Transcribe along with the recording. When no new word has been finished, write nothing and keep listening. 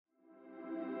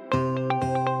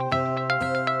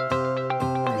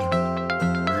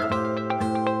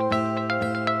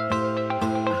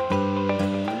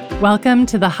Welcome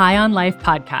to the High on Life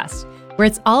podcast, where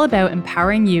it's all about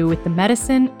empowering you with the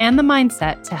medicine and the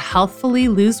mindset to healthfully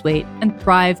lose weight and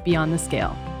thrive beyond the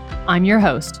scale. I'm your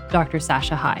host, Dr.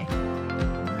 Sasha High.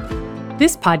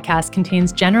 This podcast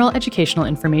contains general educational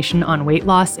information on weight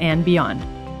loss and beyond.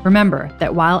 Remember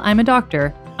that while I'm a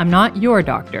doctor, I'm not your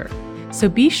doctor, so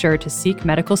be sure to seek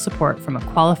medical support from a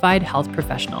qualified health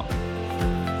professional.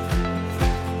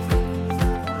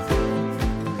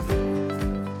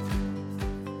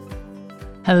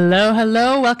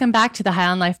 Hello. Welcome back to the High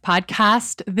on Life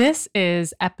podcast. This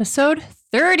is episode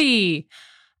 30,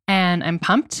 and I'm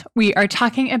pumped. We are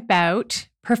talking about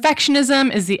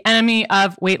perfectionism is the enemy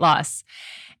of weight loss.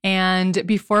 And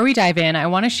before we dive in, I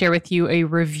want to share with you a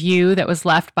review that was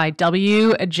left by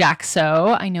W.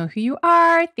 Jackso. I know who you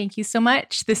are. Thank you so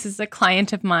much. This is a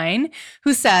client of mine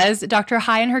who says, Dr.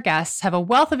 High and her guests have a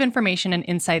wealth of information and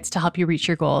insights to help you reach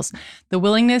your goals. The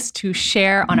willingness to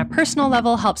share on a personal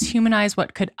level helps humanize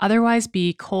what could otherwise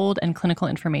be cold and clinical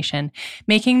information,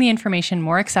 making the information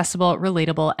more accessible,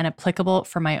 relatable, and applicable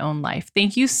for my own life.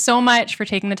 Thank you so much for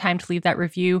taking the time to leave that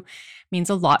review. It means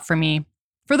a lot for me.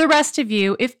 For the rest of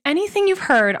you, if anything you've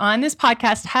heard on this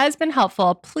podcast has been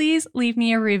helpful, please leave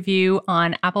me a review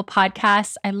on Apple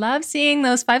Podcasts. I love seeing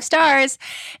those 5 stars,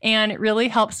 and it really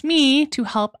helps me to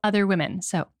help other women.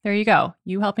 So there you go.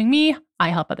 You helping me, I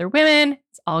help other women.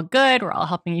 It's all good. We're all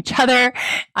helping each other.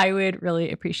 I would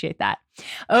really appreciate that.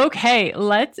 Okay,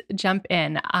 let's jump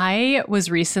in. I was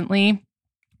recently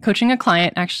coaching a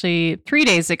client actually 3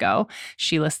 days ago.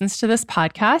 She listens to this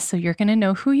podcast, so you're going to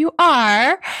know who you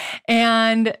are.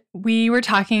 And we were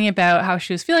talking about how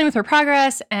she was feeling with her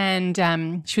progress,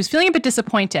 and she was feeling a bit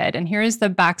disappointed. And here's the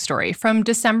backstory. From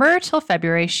December till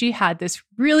February, she had this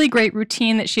really great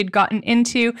routine that she had gotten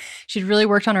into. She'd really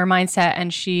worked on her mindset,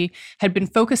 and she had been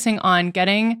focusing on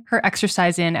getting her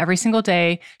exercise in every single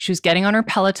day. She was getting on her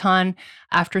Peloton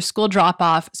after school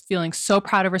drop-off, feeling so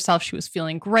proud of herself. She was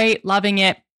feeling great, loving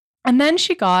it. And then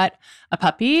she got a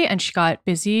puppy and she got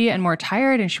busy and more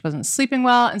tired and she wasn't sleeping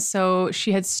well. And so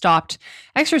she had stopped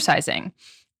exercising.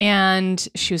 And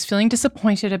she was feeling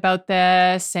disappointed about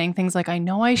this, saying things like, I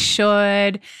know I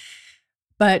should.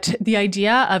 But the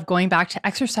idea of going back to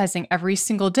exercising every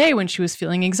single day when she was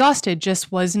feeling exhausted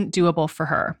just wasn't doable for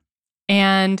her.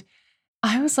 And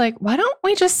I was like, why don't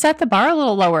we just set the bar a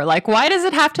little lower? Like, why does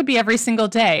it have to be every single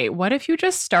day? What if you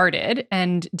just started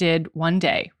and did one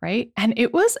day, right? And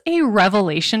it was a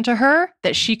revelation to her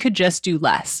that she could just do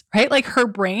less, right? Like her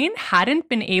brain hadn't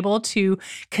been able to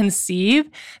conceive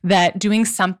that doing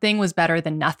something was better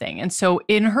than nothing. And so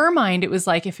in her mind, it was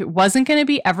like, if it wasn't going to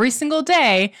be every single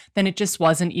day, then it just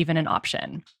wasn't even an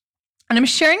option. And I'm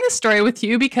sharing this story with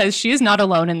you because she is not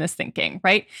alone in this thinking,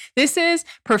 right? This is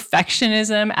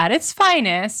perfectionism at its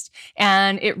finest,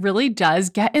 and it really does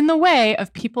get in the way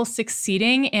of people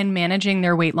succeeding in managing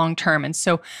their weight long term. And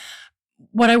so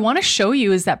what I want to show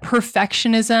you is that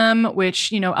perfectionism,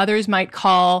 which, others might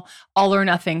call all or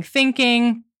nothing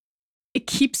thinking, it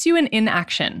keeps you in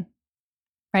inaction,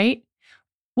 right?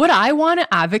 What I want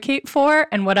to advocate for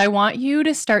and what I want you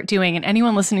to start doing, and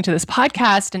anyone listening to this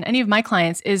podcast and any of my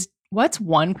clients, is what's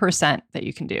 1% that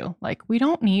you can do? Like, we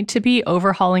don't need to be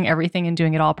overhauling everything and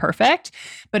doing it all perfect.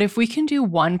 But if we can do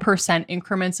 1%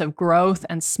 increments of growth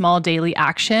and small daily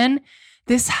action,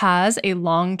 this has a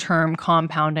long-term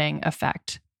compounding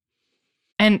effect.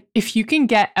 And if you can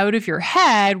get out of your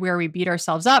head where we beat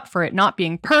ourselves up for it not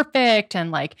being perfect and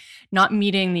like not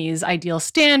meeting these ideal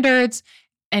standards,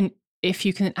 and if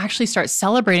you can actually start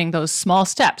celebrating those small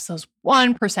steps, those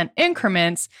 1%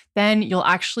 increments, then you'll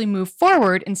actually move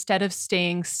forward instead of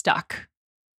staying stuck.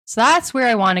 So that's where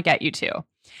I want to get you to.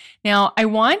 Now, I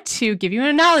want to give you an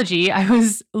analogy. I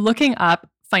was looking up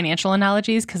financial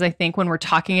analogies because I think when we're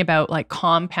talking about like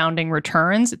compounding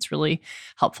returns, it's really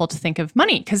helpful to think of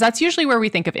money because that's usually where we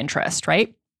think of interest,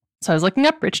 right? So I was looking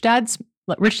up Rich Dad,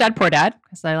 Poor Dad,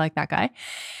 because I like that guy.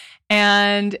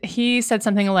 And he said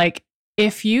something like,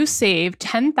 if you save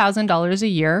 $10,000 a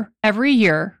year every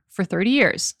year for 30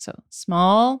 years, so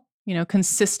small,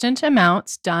 consistent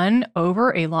amounts done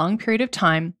over a long period of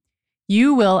time,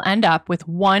 you will end up with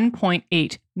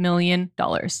 $1.8 million.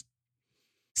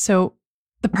 So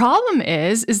the problem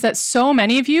is that so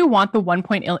many of you want the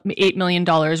 $1.8 million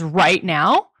right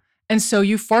now. And so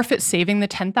you forfeit saving the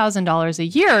 $10,000 a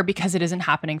year because it isn't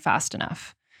happening fast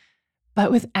enough. But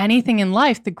with anything in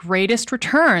life, the greatest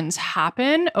returns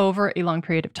happen over a long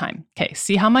period of time. Okay,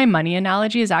 see how my money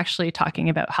analogy is actually talking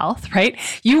about health, right?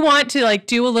 You want to like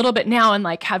do a little bit now and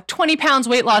like have 20 pounds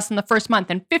weight loss in the first month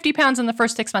and 50 pounds in the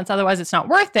first 6 months. Otherwise, it's not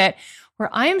worth it. Where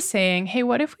I'm saying, hey,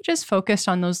 what if we just focused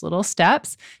on those little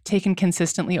steps taken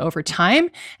consistently over time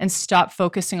and stop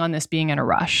focusing on this being in a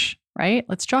rush, right?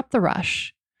 Let's drop the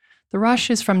rush. The rush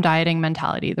is from dieting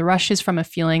mentality. The rush is from a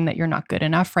feeling that you're not good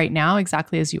enough right now,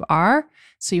 exactly as you are.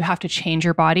 So you have to change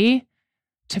your body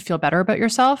to feel better about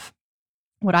yourself.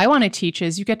 What I want to teach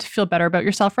is you get to feel better about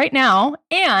yourself right now,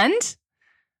 and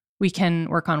we can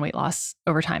work on weight loss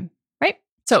over time, right?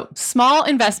 So small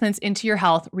investments into your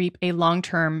health reap a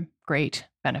long-term great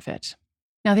benefit.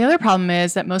 Now, the other problem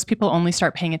is that most people only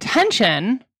start paying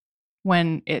attention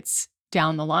when it's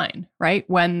down the line, right?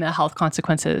 When the health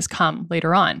consequences come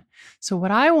later on. So what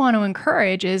I want to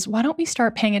encourage is, why don't we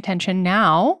start paying attention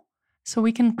now so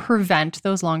we can prevent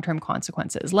those long-term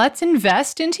consequences? Let's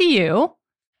invest into you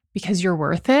because you're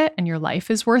worth it and your life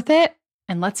is worth it.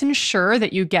 And let's ensure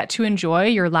that you get to enjoy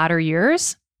your latter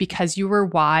years because you were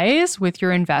wise with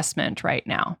your investment right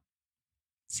now.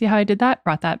 See how I did that?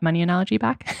 Brought that money analogy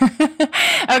back.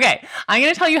 Okay, I'm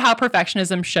going to tell you how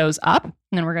perfectionism shows up, and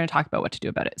then we're going to talk about what to do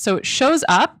about it. So it shows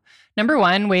up, number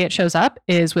one way it shows up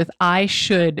is with I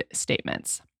should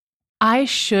statements. I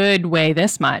should weigh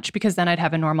this much because then I'd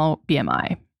have a normal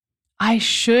BMI. I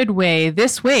should weigh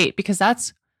this weight because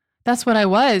that's what I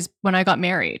was when I got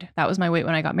married. That was my weight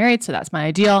when I got married, so that's my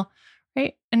ideal,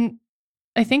 right? And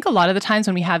I think a lot of the times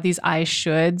when we have these I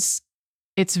shoulds,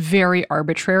 it's very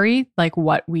arbitrary, like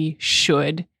what we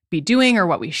should be doing or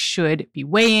what we should be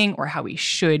weighing or how we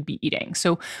should be eating.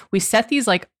 So we set these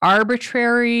like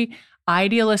arbitrary,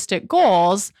 idealistic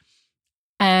goals,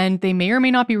 and they may or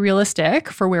may not be realistic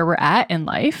for where we're at in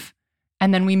life.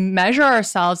 And then we measure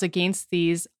ourselves against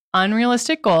these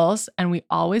unrealistic goals and we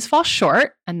always fall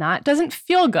short, and that doesn't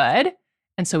feel good.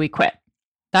 And so we quit.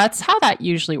 That's how that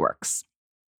usually works.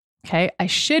 Okay, I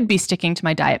should be sticking to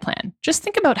my diet plan. Just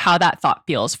think about how that thought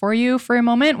feels for you for a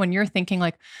moment when you're thinking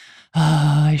like,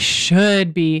 oh, I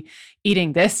should be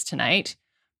eating this tonight.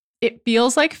 It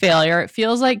feels like failure. It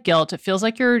feels like guilt. It feels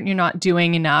like you're not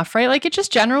doing enough, right? Like it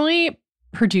just generally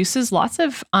produces lots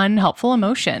of unhelpful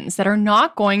emotions that are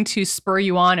not going to spur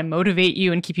you on and motivate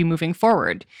you and keep you moving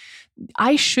forward.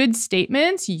 I should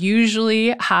statements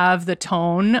usually have the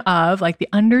tone of like the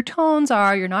undertones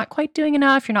are, you're not quite doing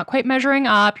enough. You're not quite measuring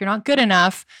up. You're not good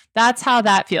enough. That's how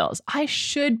that feels. I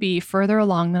should be further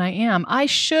along than I am. I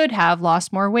should have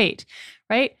lost more weight,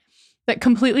 right? That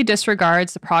completely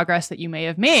disregards the progress that you may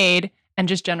have made and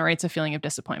just generates a feeling of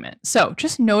disappointment. So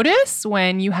just notice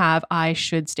when you have I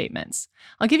should statements.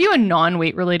 I'll give you a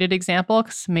non-weight related example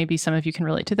because maybe some of you can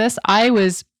relate to this. I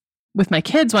was with my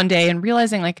kids one day and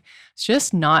realizing like, it's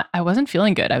just not, I wasn't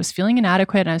feeling good. I was feeling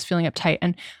inadequate and I was feeling uptight.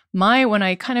 And when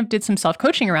I kind of did some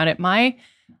self-coaching around it, my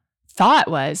thought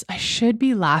was I should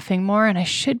be laughing more and I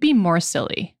should be more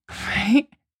silly, right?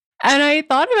 And I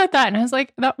thought about that and I was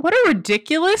like, what a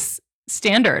ridiculous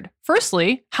standard.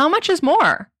 Firstly, how much is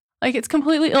more? Like it's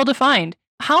completely ill-defined.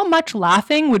 How much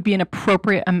laughing would be an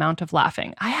appropriate amount of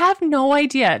laughing? I have no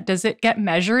idea. Does it get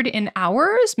measured in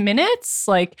hours, minutes?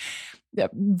 Like the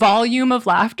volume of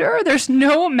laughter? There's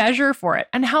no measure for it.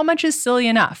 And how much is silly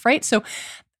enough, right? So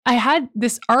I had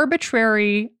this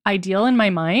arbitrary ideal in my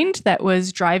mind that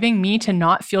was driving me to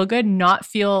not feel good, not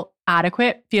feel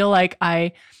adequate, feel like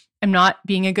I am not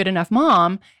being a good enough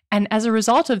mom. And as a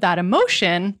result of that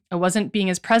emotion, I wasn't being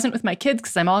as present with my kids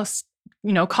because I'm all,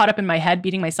 caught up in my head,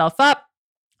 beating myself up,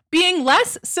 being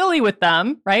less silly with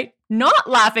them, right? Not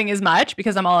laughing as much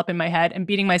because I'm all up in my head and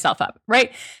beating myself up,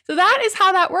 right? So that is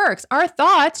how that works. Our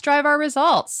thoughts drive our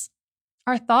results.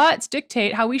 Our thoughts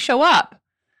dictate how we show up.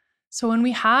 So when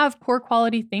we have poor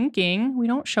quality thinking, we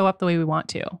don't show up the way we want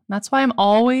to. That's why I'm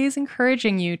always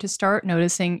encouraging you to start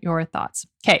noticing your thoughts.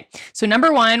 Okay, so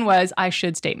number one was I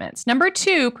should statements. Number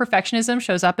two, perfectionism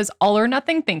shows up as all or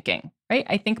nothing thinking, right?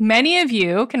 I think many of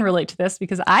you can relate to this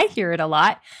because I hear it a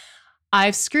lot.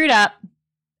 I've screwed up,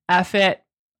 F it,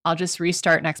 I'll just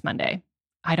restart next Monday.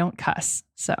 I don't cuss,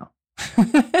 so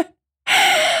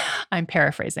I'm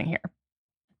paraphrasing here.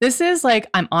 This is like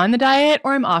I'm on the diet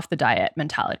or I'm off the diet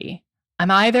mentality.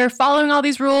 I'm either following all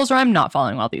these rules or I'm not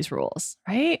following all these rules,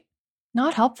 right?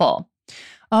 Not helpful.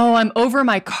 Oh, I'm over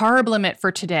my carb limit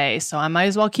for today, so I might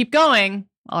as well keep going.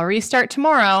 I'll restart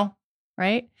tomorrow,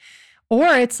 right? Or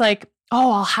it's like,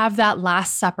 oh, I'll have that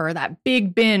last supper, that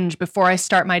big binge before I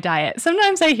start my diet.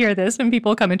 Sometimes I hear this when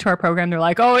people come into our program. They're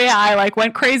like, oh yeah, I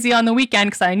went crazy on the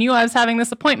weekend because I knew I was having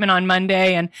this appointment on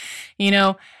Monday. And,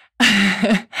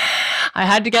 I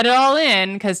had to get it all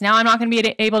in because now I'm not going to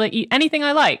be able to eat anything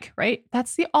I like, right?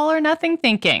 That's the all or nothing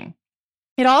thinking.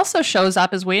 It also shows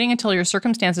up as waiting until your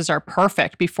circumstances are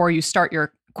perfect before you start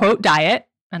your quote diet.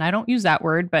 And I don't use that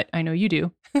word, but I know you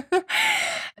do.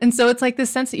 And so it's like this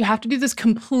sense that you have to do this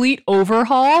complete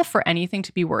overhaul for anything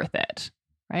to be worth it,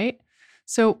 right?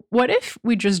 So what if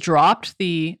we just dropped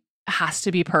the has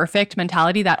to be perfect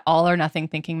mentality, that all or nothing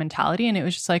thinking mentality, and it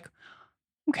was just like,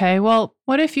 okay, well,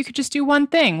 what if you could just do one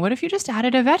thing? What if you just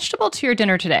added a vegetable to your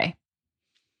dinner today?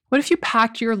 What if you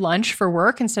packed your lunch for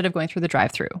work instead of going through the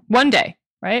drive-through? One day,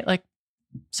 right? Like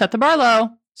set the bar low,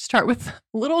 start with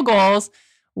little goals,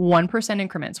 1%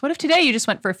 increments. What if today you just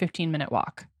went for a 15-minute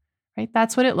walk, right?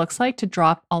 That's what it looks like to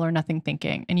drop all or nothing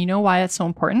thinking. And you know why that's so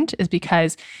important is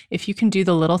because if you can do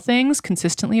the little things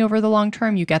consistently over the long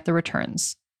term, you get the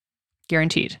returns.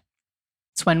 Guaranteed.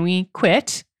 It's when we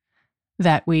quit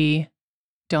that we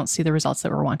don't see the results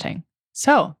that we're wanting.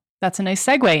 So that's a nice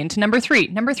segue into number 3.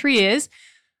 Number 3 is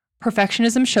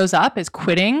perfectionism shows up as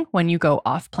quitting when you go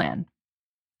off plan.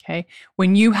 Okay.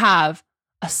 When you have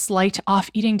a slight off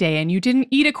eating day and you didn't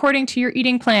eat according to your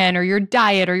eating plan or your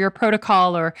diet or your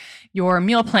protocol or your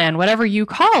meal plan, whatever you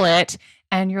call it,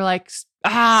 and you're like,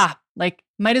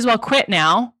 might as well quit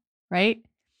now, right?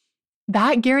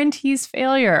 That guarantees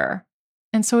failure.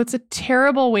 And so it's a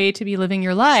terrible way to be living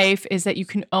your life is that you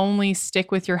can only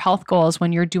stick with your health goals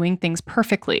when you're doing things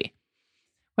perfectly.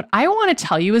 What I want to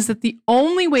tell you is that the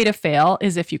only way to fail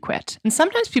is if you quit. And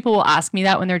sometimes people will ask me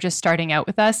that when they're just starting out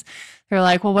with us. They're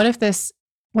like, well, what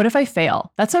if I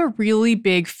fail? That's a really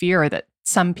big fear that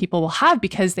some people will have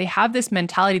because they have this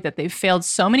mentality that they've failed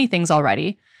so many things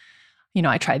already. You know,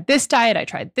 I tried this diet, I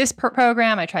tried this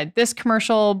program, I tried this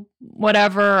commercial,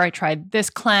 whatever, I tried this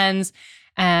cleanse,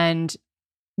 and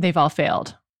they've all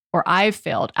failed, or I've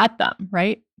failed at them,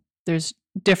 right? There's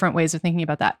different ways of thinking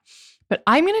about that. But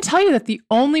I'm going to tell you that the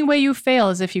only way you fail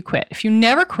is if you quit. If you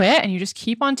never quit and you just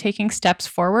keep on taking steps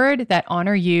forward that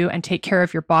honor you and take care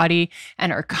of your body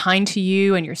and are kind to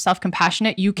you and you're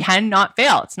self-compassionate, you cannot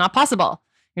fail. It's not possible.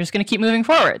 You're just going to keep moving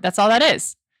forward. That's all that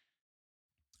is.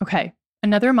 Okay.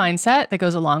 Another mindset that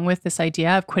goes along with this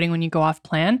idea of quitting when you go off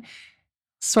plan,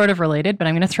 sort of related, but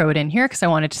I'm going to throw it in here because I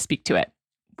wanted to speak to it.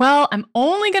 Well, I'm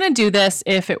only going to do this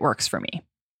if it works for me.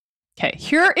 Okay,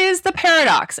 here is the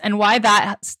paradox and why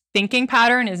that thinking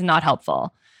pattern is not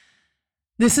helpful.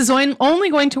 This is only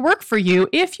going to work for you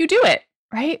if you do it,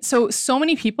 right? So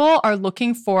many people are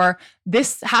looking for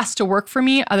this has to work for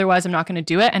me, otherwise I'm not going to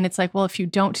do it. And it's like, well, if you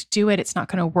don't do it, it's not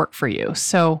going to work for you.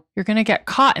 So you're going to get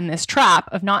caught in this trap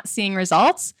of not seeing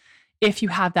results if you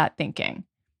have that thinking.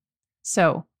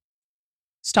 So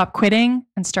stop quitting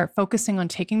and start focusing on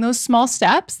taking those small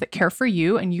steps that care for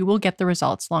you, and you will get the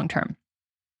results long term.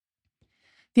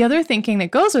 The other thinking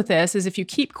that goes with this is if you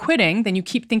keep quitting, then you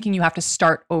keep thinking you have to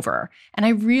start over. And I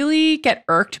really get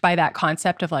irked by that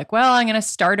concept of like, well, I'm going to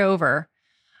start over.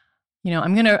 You know,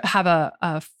 I'm going to have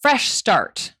a fresh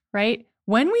start, right?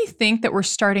 When we think that we're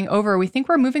starting over, we think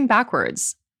we're moving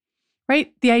backwards,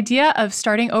 right? The idea of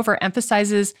starting over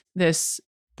emphasizes this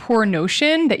poor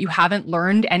notion that you haven't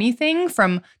learned anything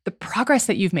from the progress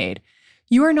that you've made.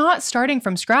 You are not starting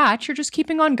from scratch. You're just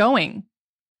keeping on going.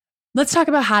 Let's talk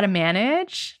about how to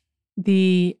manage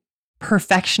the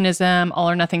perfectionism, all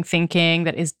or nothing thinking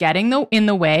that is getting in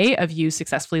the way of you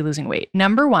successfully losing weight.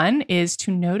 Number 1 is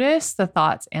to notice the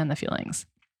thoughts and the feelings.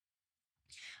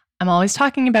 I'm always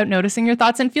talking about noticing your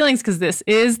thoughts and feelings because this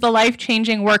is the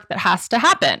life-changing work that has to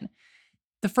happen.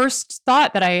 The first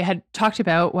thought that I had talked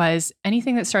about was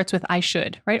anything that starts with I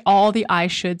should, right? All the I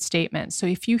should statements. So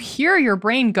if you hear your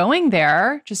brain going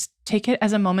there, just take it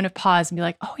as a moment of pause and be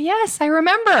like, oh yes, I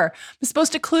remember. I'm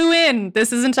supposed to clue in.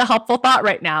 This isn't a helpful thought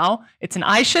right now. It's an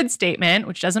I should statement,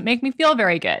 which doesn't make me feel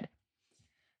very good.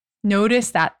 Notice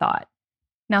that thought.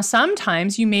 Now,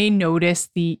 sometimes you may notice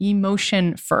the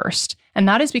emotion first, and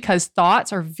that is because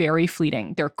thoughts are very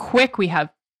fleeting. They're quick. We have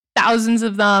thousands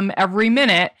of them every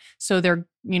minute. So they're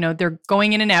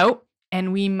going in and out,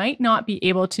 and we might not be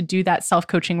able to do that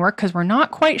self-coaching work because we're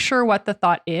not quite sure what the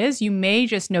thought is. You may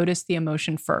just notice the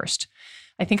emotion first.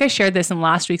 I think I shared this in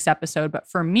last week's episode, but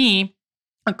for me,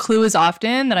 a clue is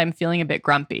often that I'm feeling a bit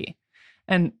grumpy.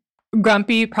 And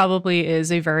grumpy probably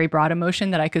is a very broad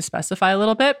emotion that I could specify a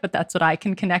little bit, but that's what I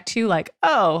can connect to. Like,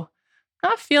 oh,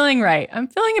 not feeling right. I'm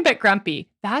feeling a bit grumpy.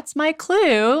 That's my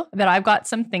clue that I've got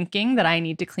some thinking that I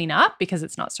need to clean up because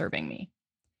it's not serving me.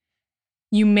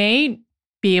 You may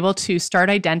be able to start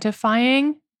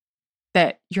identifying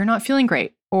that you're not feeling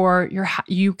great, or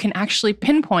you can actually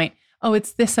pinpoint, oh,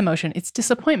 it's this emotion. It's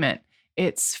disappointment.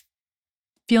 It's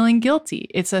feeling guilty.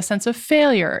 It's a sense of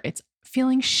failure. It's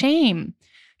feeling shame.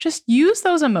 Just use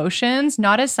those emotions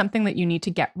not as something that you need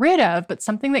to get rid of, but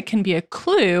something that can be a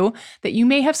clue that you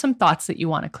may have some thoughts that you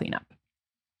want to clean up.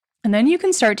 And then you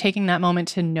can start taking that moment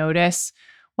to notice,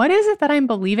 what is it that I'm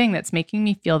believing that's making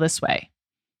me feel this way?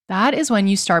 That is when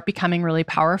you start becoming really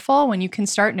powerful, when you can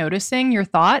start noticing your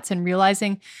thoughts and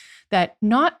realizing that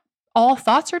not all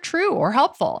thoughts are true or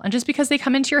helpful. And just because they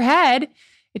come into your head,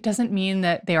 it doesn't mean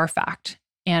that they are fact.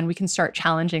 And we can start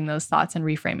challenging those thoughts and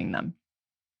reframing them.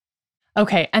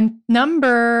 Okay. And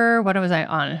what was I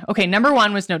on? Okay. Number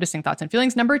 1 was noticing thoughts and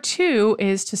feelings. Number 2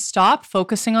 is to stop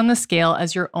focusing on the scale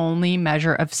as your only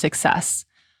measure of success.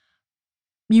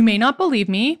 You may not believe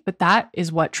me, but that is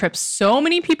what trips so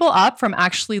many people up from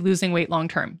actually losing weight long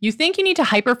term. You think you need to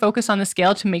hyper focus on the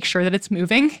scale to make sure that it's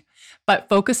moving, but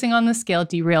focusing on the scale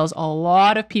derails a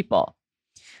lot of people.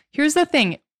 Here's the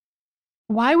thing.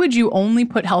 Why would you only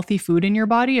put healthy food in your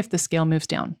body if the scale moves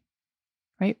down?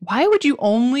 Right? Why would you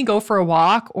only go for a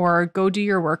walk or go do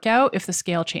your workout if the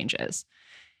scale changes?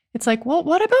 It's like, well,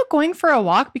 what about going for a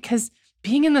walk because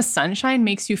being in the sunshine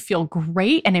makes you feel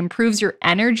great and improves your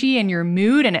energy and your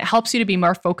mood, and it helps you to be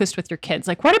more focused with your kids?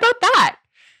 Like, what about that?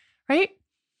 Right?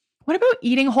 What about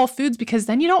eating whole foods because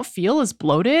then you don't feel as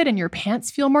bloated and your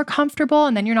pants feel more comfortable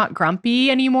and then you're not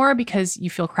grumpy anymore because you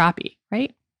feel crappy,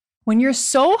 right? When you're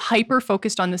so hyper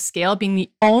focused on the scale being the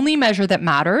only measure that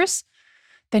matters,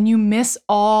 then you miss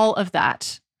all of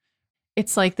that.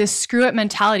 It's like this screw it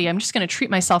mentality. I'm just going to treat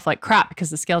myself like crap because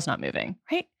the scale's not moving,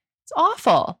 right? It's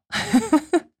awful.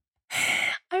 I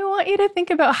want you to think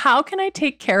about, how can I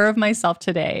take care of myself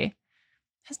today?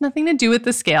 It has nothing to do with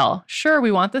the scale. Sure,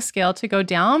 we want the scale to go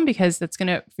down because that's going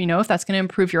to, if that's going to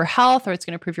improve your health or it's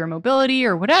going to improve your mobility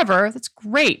or whatever, that's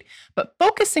great. But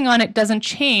focusing on it doesn't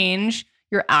change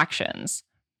your actions.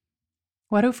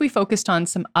 What if we focused on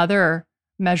some other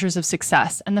measures of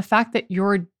success and the fact that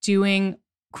you're doing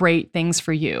great things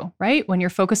for you, right? When you're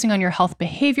focusing on your health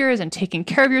behaviors and taking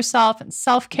care of yourself and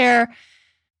self-care,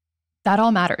 that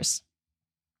all matters.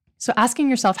 So asking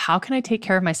yourself, how can I take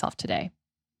care of myself today?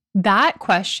 That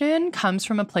question comes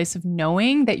from a place of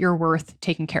knowing that you're worth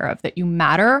taking care of, that you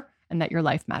matter and that your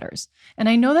life matters. And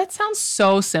I know that sounds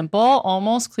so simple,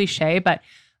 almost cliche, but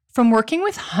from working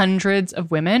with hundreds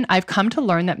of women, I've come to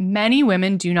learn that many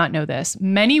women do not know this.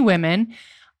 Many women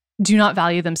do not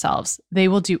value themselves. They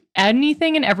will do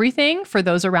anything and everything for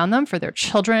those around them, for their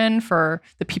children, for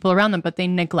the people around them, but they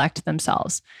neglect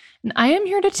themselves. And I am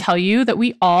here to tell you that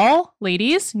we all,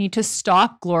 ladies, need to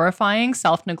stop glorifying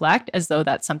self-neglect as though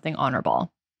that's something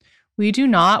honorable. We do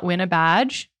not win a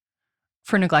badge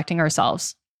for neglecting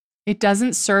ourselves. It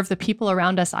doesn't serve the people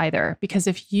around us either, because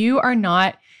if you are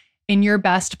not in your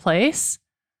best place,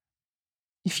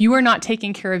 if you are not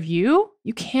taking care of you,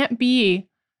 you can't be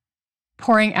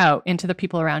pouring out into the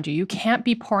people around you. You can't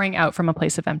be pouring out from a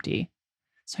place of empty.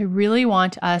 So I really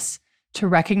want us to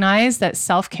recognize that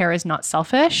self-care is not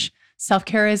selfish.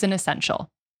 Self-care is an essential.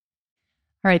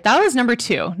 All right, that was number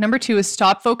 2. Number 2 is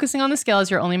stop focusing on the scale as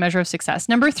your only measure of success.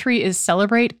 Number 3 is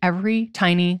celebrate every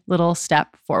tiny little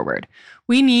step forward.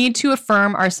 We need to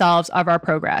affirm ourselves of our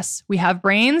progress. We have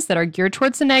brains that are geared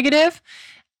towards the negative.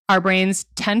 Our brains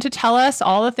tend to tell us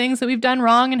all the things that we've done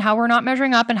wrong and how we're not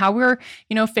measuring up and how we're,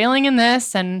 failing in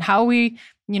this and how we,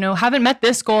 haven't met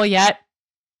this goal yet.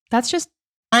 That's just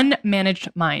unmanaged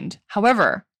mind.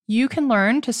 However, you can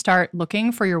learn to start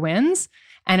looking for your wins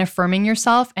and affirming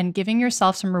yourself and giving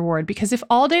yourself some reward. Because if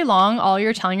all day long, all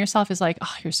you're telling yourself is like,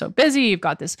 oh, you're so busy, you've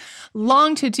got this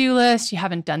long to-do list, you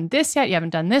haven't done this yet, you haven't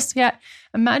done this yet.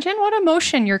 Imagine what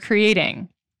emotion you're creating,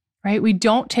 right? We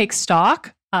don't take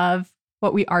stock of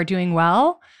what we are doing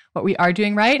well, what we are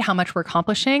doing right, how much we're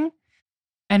accomplishing.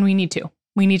 And we need to.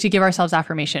 We need to give ourselves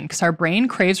affirmation because our brain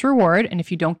craves reward. And if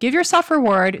you don't give yourself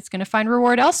reward, it's going to find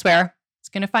reward elsewhere. It's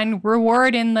going to find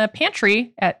reward in the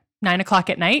pantry at 9:00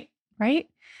 at night, right?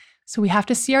 So we have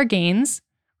to see our gains.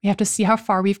 We have to see how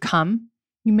far we've come.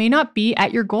 You may not be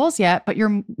at your goals yet, but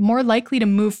you're more likely to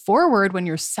move forward when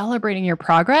you're celebrating your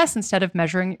progress instead of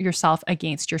measuring yourself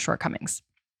against your shortcomings.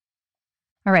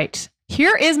 All right.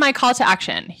 Here is my call to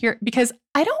action here, because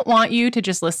I don't want you to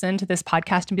just listen to this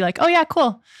podcast and be like, oh yeah,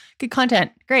 cool, good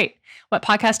content, great. What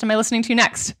podcast am I listening to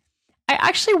next? I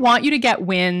actually want you to get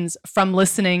wins from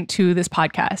listening to this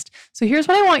podcast. So here's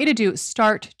what I want you to do.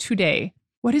 Start today.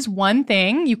 What is one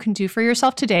thing you can do for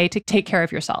yourself today to take care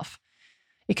of yourself?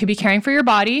 It could be caring for your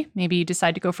body. Maybe you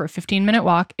decide to go for a 15-minute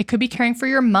walk. It could be caring for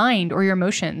your mind or your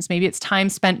emotions. Maybe it's time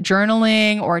spent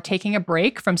journaling or taking a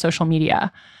break from social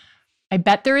media. I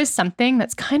bet there is something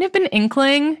that's kind of been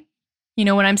inkling.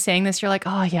 When I'm saying this, you're like,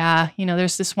 oh yeah,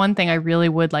 there's this one thing I really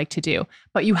would like to do,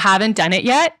 but you haven't done it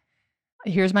yet.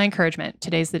 Here's my encouragement.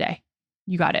 Today's the day.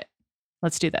 You got it.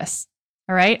 Let's do this.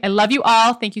 All right. I love you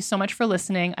all. Thank you so much for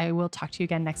listening. I will talk to you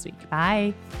again next week.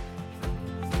 Bye.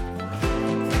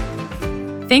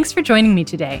 Thanks for joining me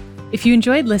today. If you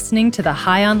enjoyed listening to the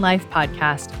High on Life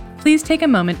podcast, please take a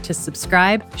moment to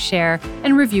subscribe, share,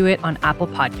 and review it on Apple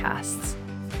Podcasts.